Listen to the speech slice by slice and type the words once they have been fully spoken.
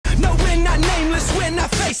not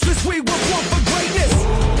faceless, we were born for greatness.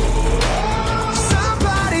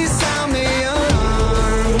 Somebody sound the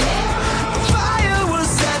alarm. Fire was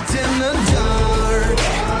set in the dark.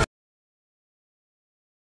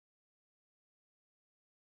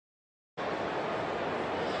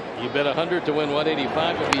 You bet 100 to win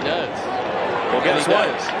 185 if he does. Well, guess what?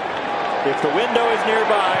 If the window is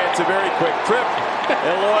nearby, it's a very quick trip.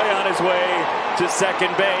 Eloy on his way to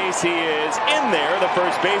second base. He is in there, the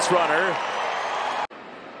first base runner.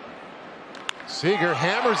 Seager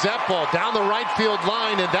hammers that ball down the right field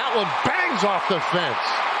line, and that one bangs off the fence.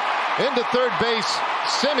 Into third base,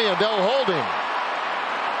 Simeon, they'll hold him.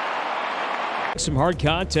 Some hard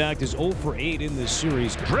contact is 0 for 8 in this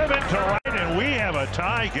series. Driven to right, and we have a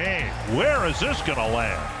tie game. Where is this going to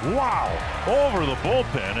land? Wow. Over the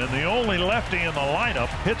bullpen, and the only lefty in the lineup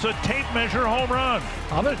hits a tape measure home run.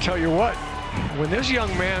 I'm going to tell you what, when this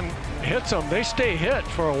young man hits them, they stay hit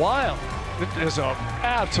for a while. It is an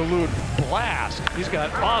absolute blast. He's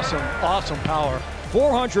got awesome power.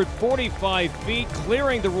 445 feet,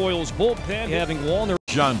 clearing the Royals bullpen, having Wallner.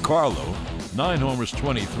 Giancarlo, 9 homers,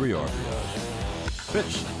 23 RBIs.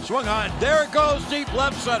 Pitch swung on. There it goes, deep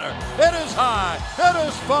left center. It is high. It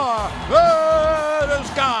is far. It is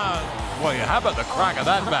gone. Boy, how about the crack of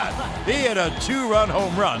that bat? He hit a 2-run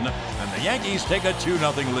home run, and the Yankees take a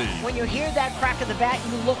 2-0 lead. When you hear that crack of the bat,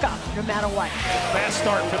 you look up no matter what. Fast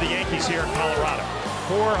start for the Yankees here in Colorado.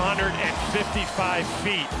 455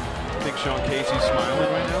 feet. I think Sean Casey's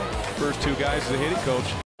smiling right now. First 2 guys as a hitting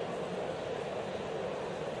coach.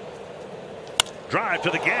 Drive to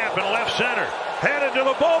the gap in left center. Headed to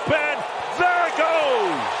the bullpen. There it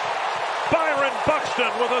goes. Byron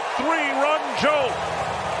Buxton with a 3-run jolt.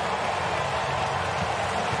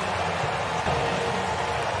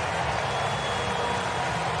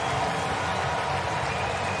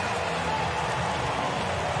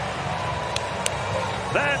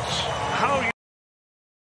 That's how you.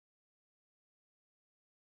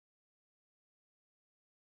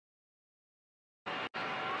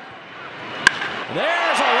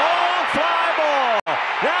 There's a long fly ball.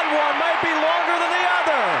 That one might be longer than the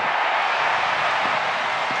other.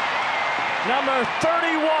 Number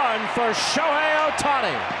 31 for Shohei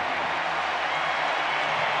Ohtani.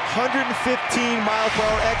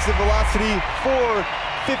 115-mile-per-hour exit velocity,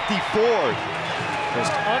 454.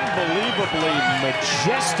 Just unbelievably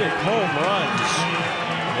majestic home runs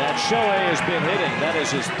that Shohei has been hitting. That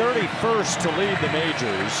is his 31st to lead the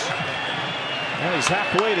majors. And he's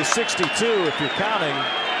halfway to 62 if you're counting.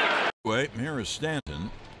 Wait, here is Stanton.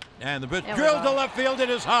 And the pitch drilled to left field. It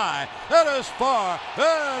is high. It is far.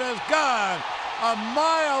 It is gone. A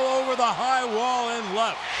mile over the high wall in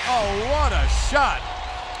left. Oh, what a shot.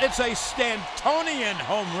 It's a Stantonian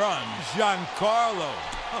home run. Giancarlo.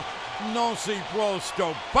 Non si può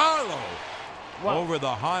stopparlo. Over the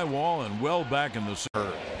high wall and well back in the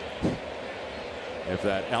center. If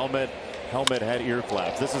that helmet had ear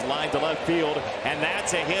flaps. This is line to left field, and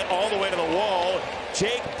that's a hit all the way to the wall.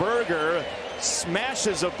 Jake Berger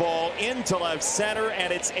smashes a ball into left center,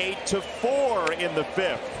 and it's 8-4 in the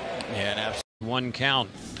 5th. Yeah, and 1 count.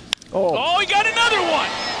 Oh, he got another one.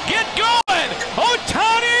 Get going.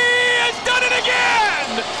 Ohtani has done it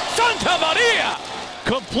again. Santa Maria.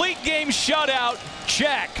 Complete game shutout.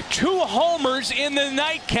 Check. 2 homers in the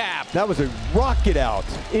nightcap. That was a rocket out.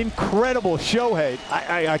 Incredible Shohei.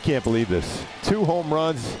 I can't believe this. 2 home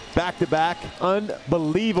runs back-to-back.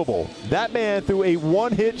 Unbelievable. That man threw a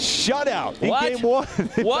 1-hit shutout in game 1.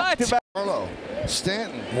 What? Giancarlo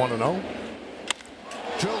Stanton 1-0.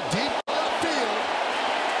 Drilled deep left field.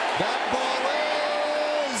 That ball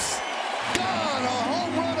is gone. A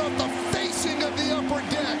home run off the facing of the upper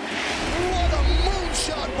deck. What a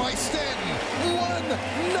moonshot by Stanton. 1-0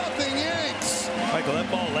 Yanks. Michael, that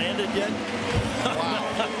ball landed yet? Wow.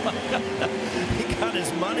 He got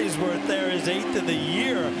his money's worth there, his 8th of the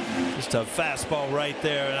year. Just a fastball right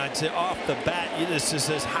there, and I'd say off the bat, you just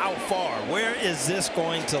says, how far? Where is this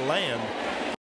going to land?